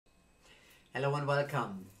Hello and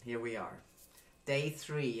welcome. Here we are. Day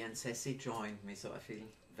 3 and Ceci joined me, so I feel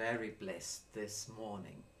very blessed this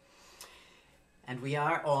morning. And we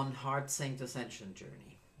are on HeartSynced Ascension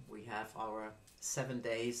journey. We have our 7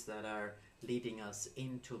 days that are leading us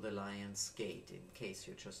into the Lion's Gate, in case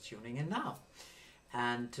you're just tuning in now.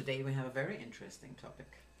 And today we have a very interesting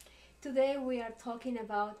topic. Today we are talking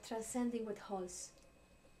about transcending with holes.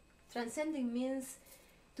 Transcending means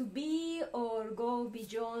to be or go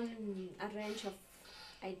beyond a range of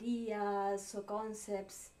ideas or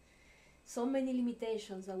concepts, so many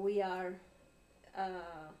limitations that we are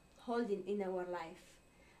holding in our life,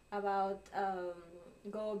 about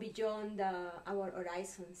go beyond our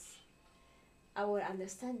horizons, our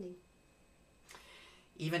understanding.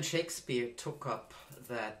 Even Shakespeare took up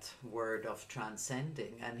that word of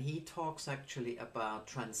transcending, and he talks actually about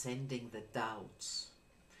transcending the doubts.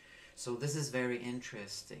 So this is very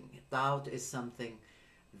interesting. Doubt is something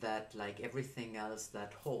that, like everything else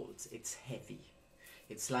that holds, it's heavy.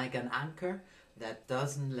 It's like an anchor that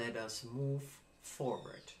doesn't let us move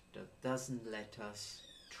forward, that doesn't let us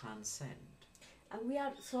transcend. And we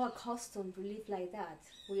are so accustomed to live like that.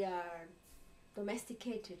 We are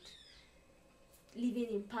domesticated, living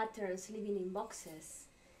in patterns, living in boxes.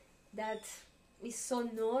 That is so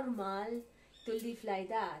normal to live like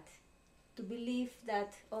that. To believe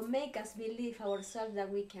that, or make us believe ourselves that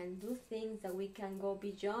we can do things, that we can go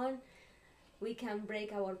beyond, we can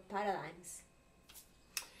break our paradigms.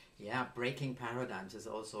 Yeah, breaking paradigms is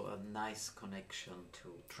also a nice connection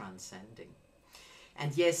to transcending.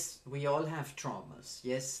 And yes, we all have traumas.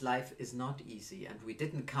 Yes, life is not easy, and we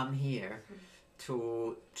didn't come here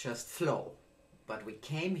to just flow, but we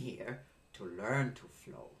came here to learn to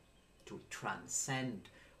flow, to transcend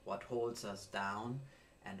what holds us down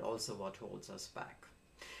and also what holds us back.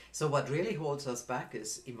 So what really holds us back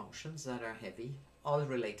is emotions that are heavy, all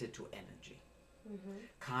related to energy.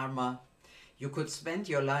 Karma. You could spend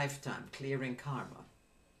your lifetime clearing karma,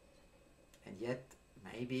 and yet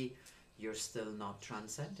maybe you're still not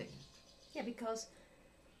transcending it. Yeah, because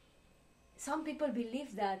some people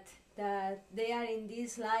believe that they are in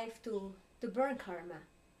this life to burn karma,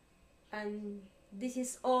 and this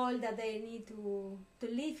is all that they need to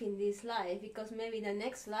live in this life, because maybe the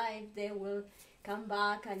next life they will come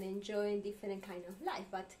back and enjoy a different kind of life.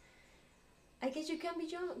 But I guess you can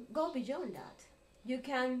go beyond that. You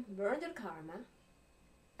can burn your karma,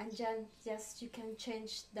 and just you can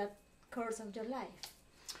change that course of your life.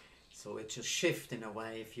 So it's a shift in a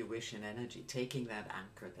way, if you wish, in energy, taking that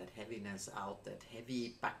anchor, that heaviness out, that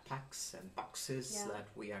heavy backpacks and boxes that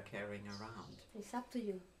we are carrying around. It's up to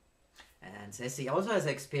you. And Ceci also has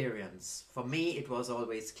experience. For me, it was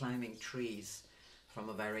always climbing trees from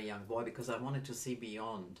a very young boy, because I wanted to see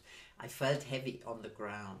beyond. I felt heavy on the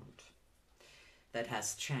ground. That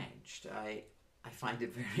has changed. I find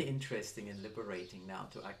it very interesting and liberating now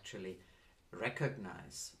to actually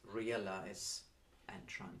recognize, realize, and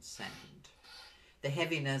transcend. The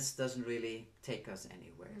heaviness doesn't really take us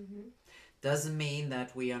anywhere. Doesn't mean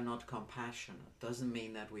that we are not compassionate. Doesn't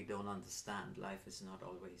mean that we don't understand. Life is not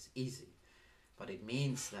always easy. But it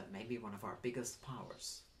means that maybe one of our biggest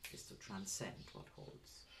powers is to transcend what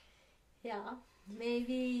holds. Yeah,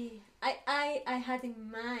 maybe I had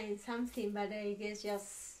in mind something, but I guess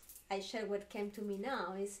just I share what came to me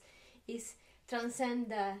now is transcend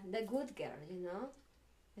the good girl, you know?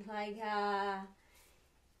 It's like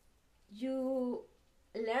you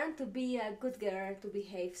learn to be a good girl, to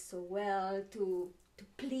behave so well, to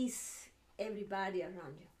please everybody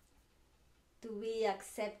around you, to be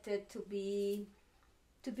accepted, to be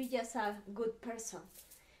just a good person.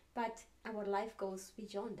 But our life goes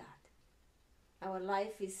beyond that. Our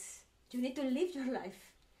life is, you need to live your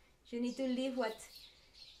life. You need to live what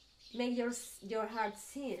make your heart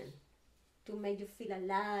sing, to make you feel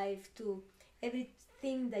alive, to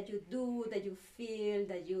everything that you do, that you feel,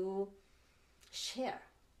 that you share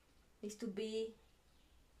needs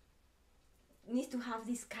to have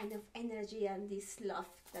this kind of energy and this love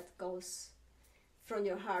that goes from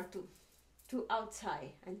your heart to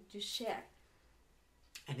outside and to share.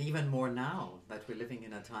 And even more now that we're living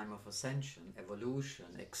in a time of ascension, evolution,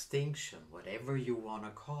 extinction, whatever you want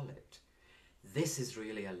to call it, this is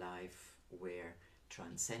really a life where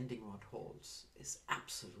transcending what holds is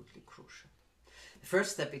absolutely crucial. The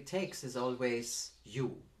first step it takes is always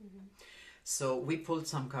you. So we pulled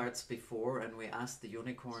some cards before, and we asked the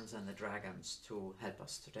unicorns and the dragons to help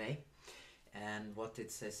us today. And what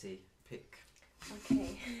did Ceci pick?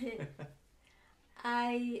 Okay.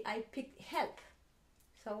 I picked help.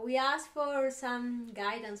 So we asked for some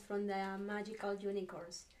guidance from the magical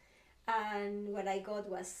unicorns, and what I got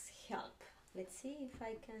was help. let's see if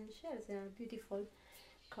I can share. They are beautiful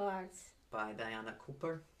cards. By Diana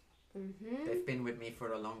Cooper. Mm-hmm. They've been with me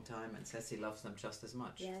for a long time, and Ceci loves them just as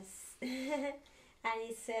much. Yes. And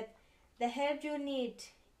it said, the help you need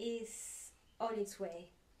is on its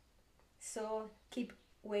way. So keep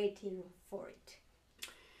waiting for it.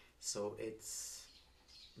 So it's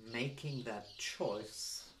making that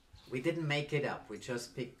choice. We didn't make it up, we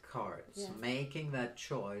just picked cards. Yeah. Making that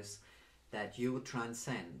choice that you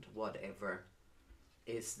transcend whatever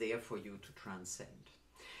is there for you to transcend.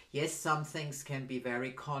 Yes, some things can be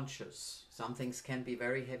very conscious. Some things can be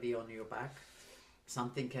very heavy on your back.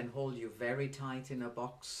 Something can hold you very tight in a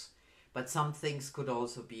box. But some things could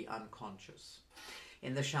also be unconscious.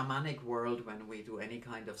 In the shamanic world, when we do any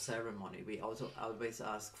kind of ceremony, we also always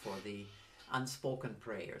ask for the unspoken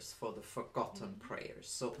prayers, for the forgotten prayers.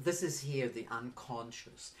 So this is here the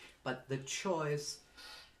unconscious. But the choice,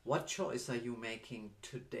 what choice are you making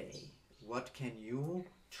today? What can you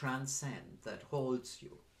transcend that holds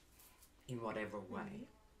you in whatever way?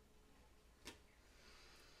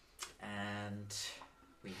 And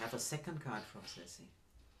we have a second card from Ceci.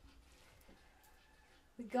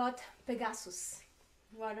 We got Pegasus,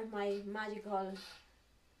 one of my magical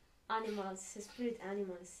animals, spirit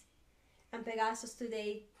animals. And Pegasus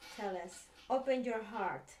today tell us, open your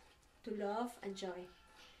heart to love and joy.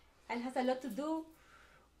 And has a lot to do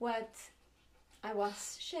what I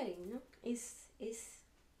was sharing, no? Is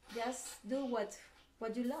just do what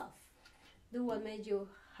you love. Do what made you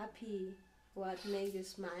happy, what made you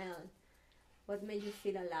smile, what made you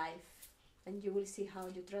feel alive. And you will see how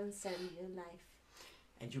you transcend your life.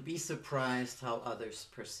 And you'll be surprised how others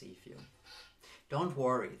perceive you. Don't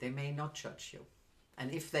worry, they may not judge you.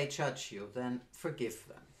 And if they judge you, then forgive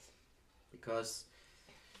them. Because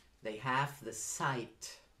they have the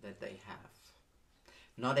sight that they have.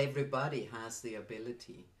 Not everybody has the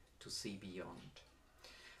ability to see beyond.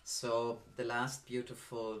 So the last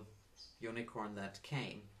beautiful unicorn that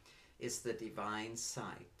came is the divine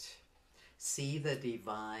sight. See the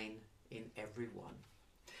divine in everyone.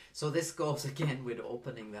 So this goes again with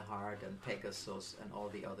opening the heart and Pegasus and all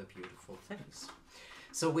the other beautiful things.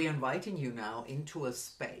 So we're inviting you now into a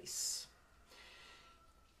space.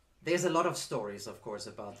 There's a lot of stories, of course,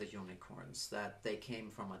 about the unicorns, that they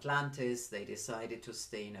came from Atlantis, they decided to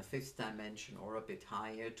stay in a fifth dimension or a bit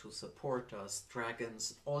higher to support us,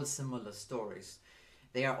 dragons, all similar stories.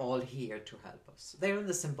 They are all here to help us. They're in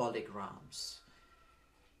the symbolic realms.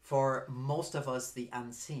 For most of us, the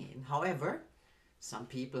unseen. However, some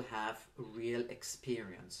people have real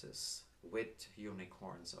experiences with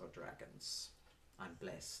unicorns or dragons. I'm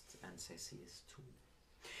blessed, and Ceci is too.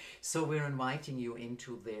 So we're inviting you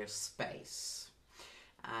into their space.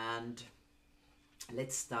 And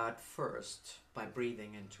let's start first by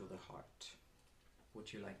breathing into the heart.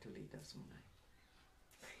 Would you like to lead us, Monet?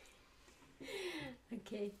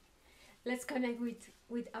 Okay, let's connect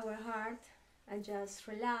with our heart and just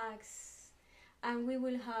relax. And we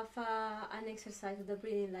will have an exercise of the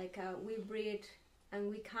breathing, like we breathe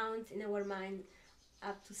and we count in our mind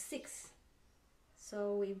up to 6.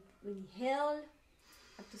 So we inhale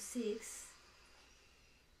up to 6.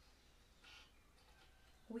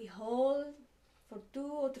 We hold for 2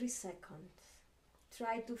 or 3 seconds.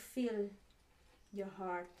 Try to feel your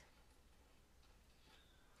heart.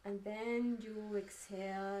 And then you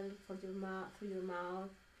exhale through your mouth.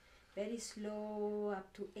 Very slow,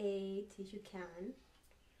 up to 8 if you can.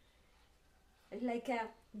 Like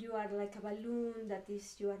you are like a balloon that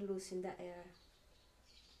is you are losing the air.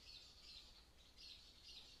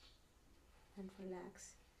 And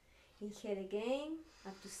relax. Inhale again,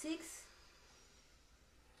 up to 6.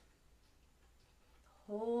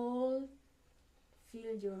 Hold.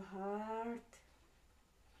 Feel your heart.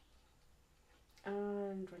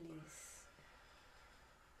 And release.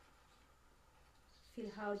 Feel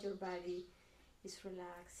how your body is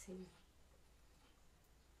relaxing.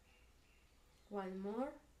 One more.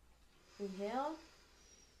 Inhale.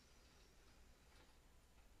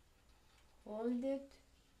 Hold it.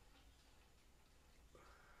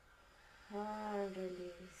 And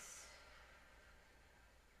release.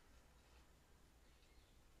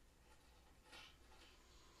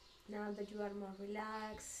 Now that you are more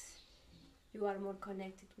relaxed, you are more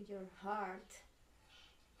connected with your heart,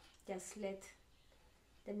 just let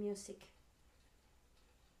the music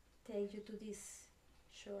take you to this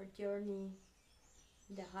short journey,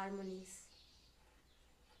 the harmonies,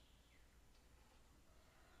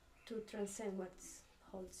 to transcend what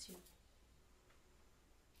holds you.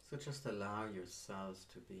 So just allow yourselves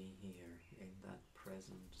to be here in that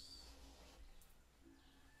presence.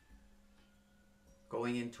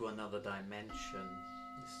 Going into another dimension,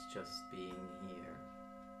 is just being here.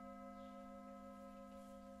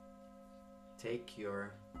 Take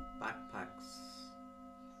your backpacks,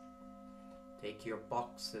 take your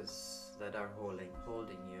boxes that are holding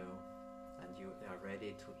you, and you are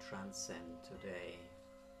ready to transcend today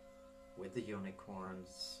with the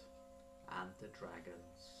unicorns and the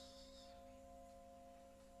dragons.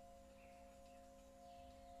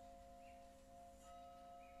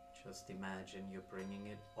 Just imagine you're bringing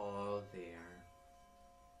it all there.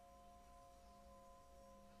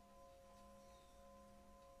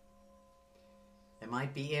 There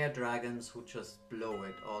might be air dragons who just blow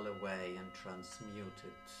it all away and transmute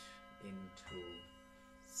it into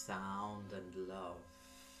sound and love.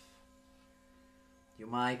 You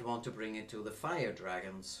might want to bring it to the fire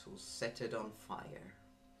dragons who set it on fire.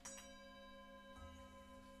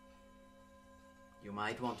 You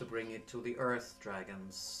might want to bring it to the earth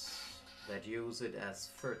dragons that use it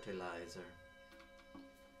as fertilizer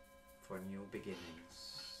for new beginnings.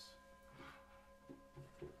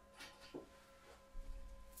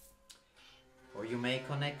 Or you may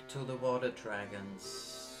connect to the water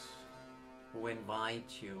dragons who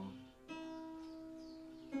invite you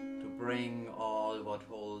to bring all what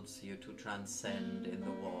holds you to transcend in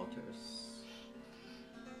the waters,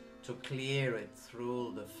 to clear it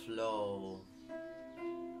through the flow.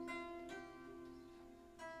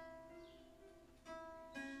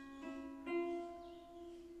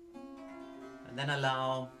 And then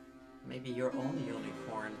allow maybe your own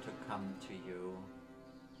unicorn to come to you.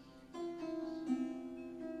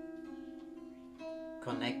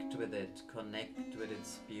 Connect with it, connect with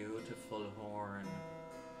its beautiful horn,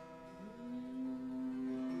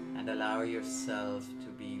 and allow yourself to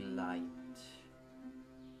be light.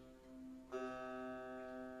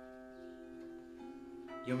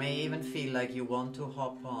 You may even feel like you want to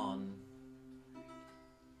hop on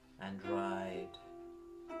and ride.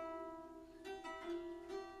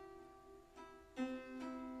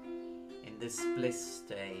 In this bliss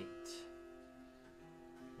state,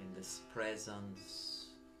 in this presence,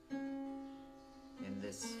 in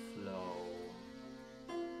this flow,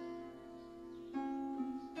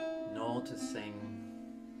 noticing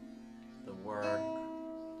the work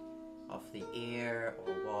of the air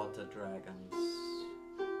or water dragons,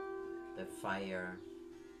 the fire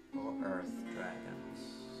or earth dragons,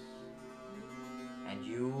 and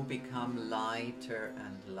you become lighter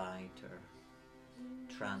and lighter,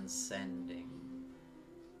 transcending.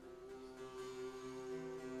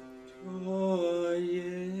 Oh,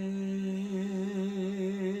 yeah.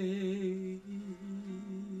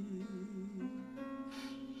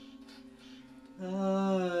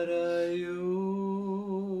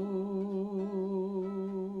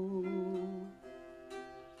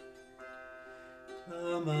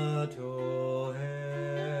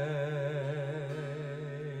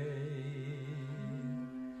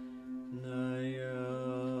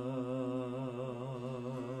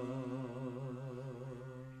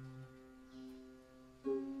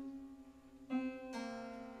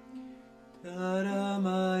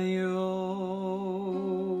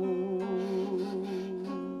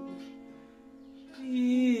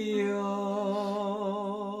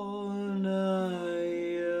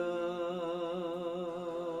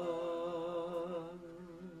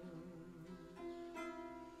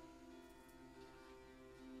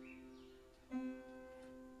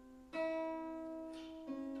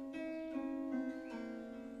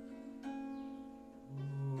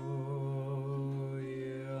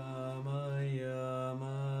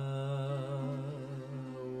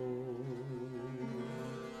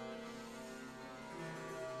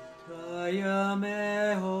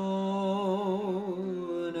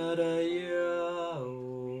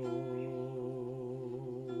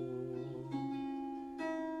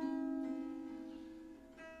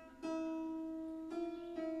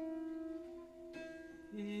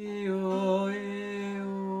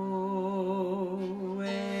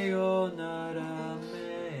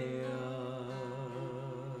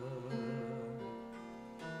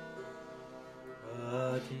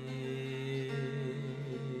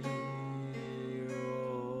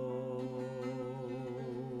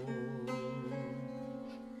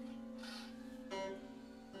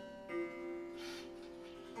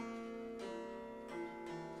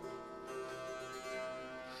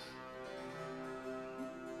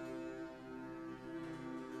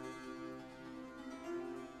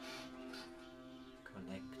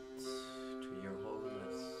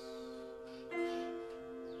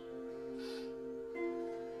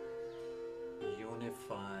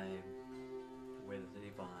 With the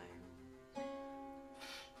divine.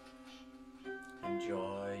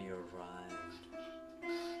 Enjoy your ride.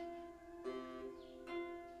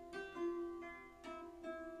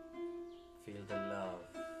 feel the love,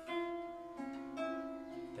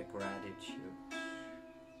 the gratitude.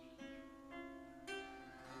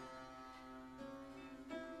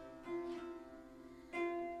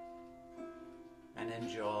 And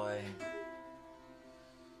enjoy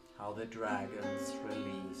how the dragons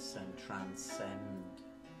release and transcend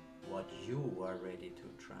what you are ready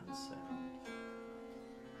to transcend.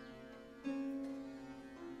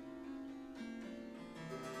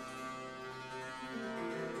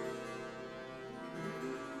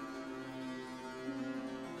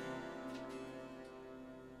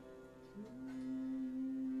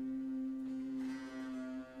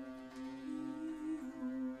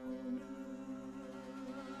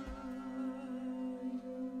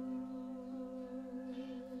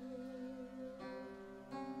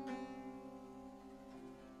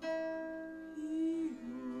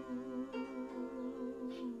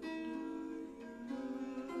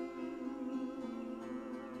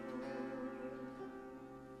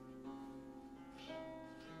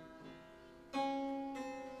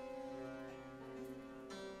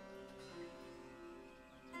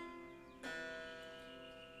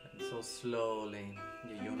 So slowly,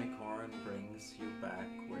 the unicorn brings you back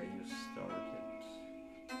where you started.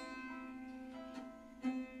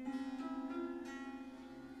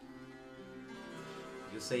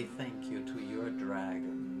 You say thank you to your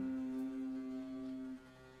dragon,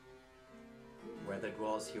 whether it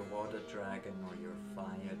was your water dragon or your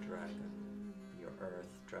fire dragon, your earth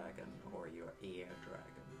dragon or your air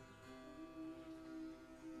dragon.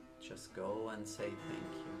 Just go and say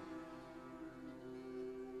thank you.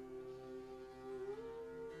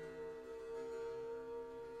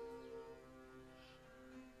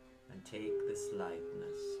 Take this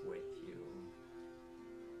lightness with you.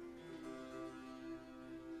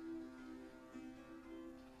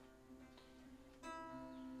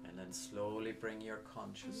 And then slowly bring your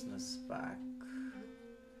consciousness back,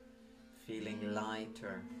 feeling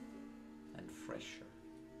lighter and fresher.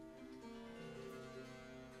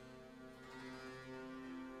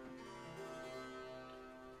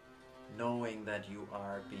 Knowing that you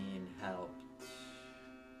are being helped.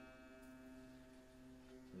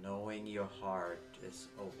 Knowing your heart is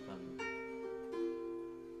open,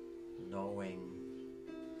 knowing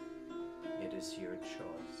it is your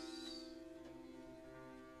choice.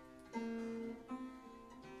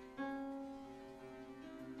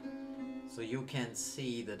 So you can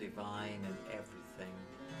see the divine in everything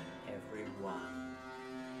and everyone.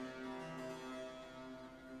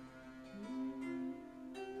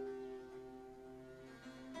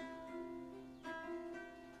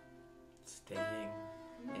 Staying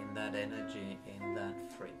in that energy, in that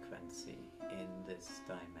frequency, in this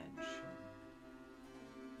dimension,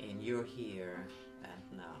 in your here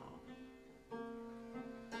and now.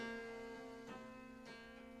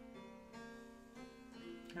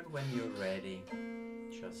 And when you're ready,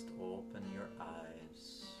 just open your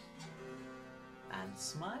eyes and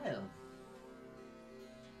smile.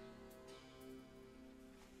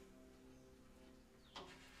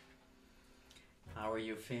 How are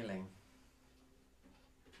you feeling?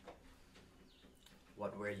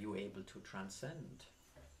 What were you able to transcend?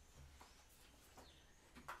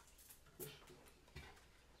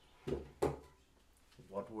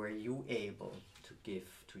 What were you able to give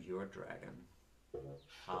to your dragon?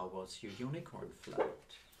 How was your unicorn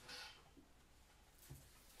flight?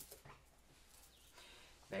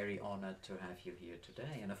 Very honored to have you here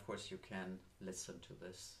today, and of course you can listen to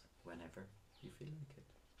this whenever you feel like it.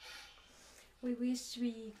 We wish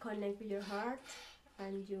we connect with your heart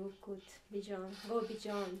and you could go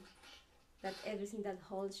beyond that, everything that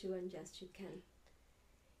holds you, and just you can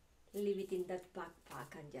leave it in that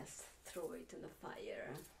backpack and just throw it in the fire,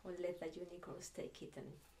 or let the unicorns take it and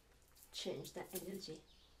change the energy.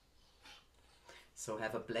 So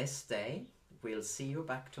have a blessed day. We'll see you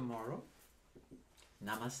back tomorrow.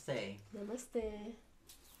 Namaste. Namaste.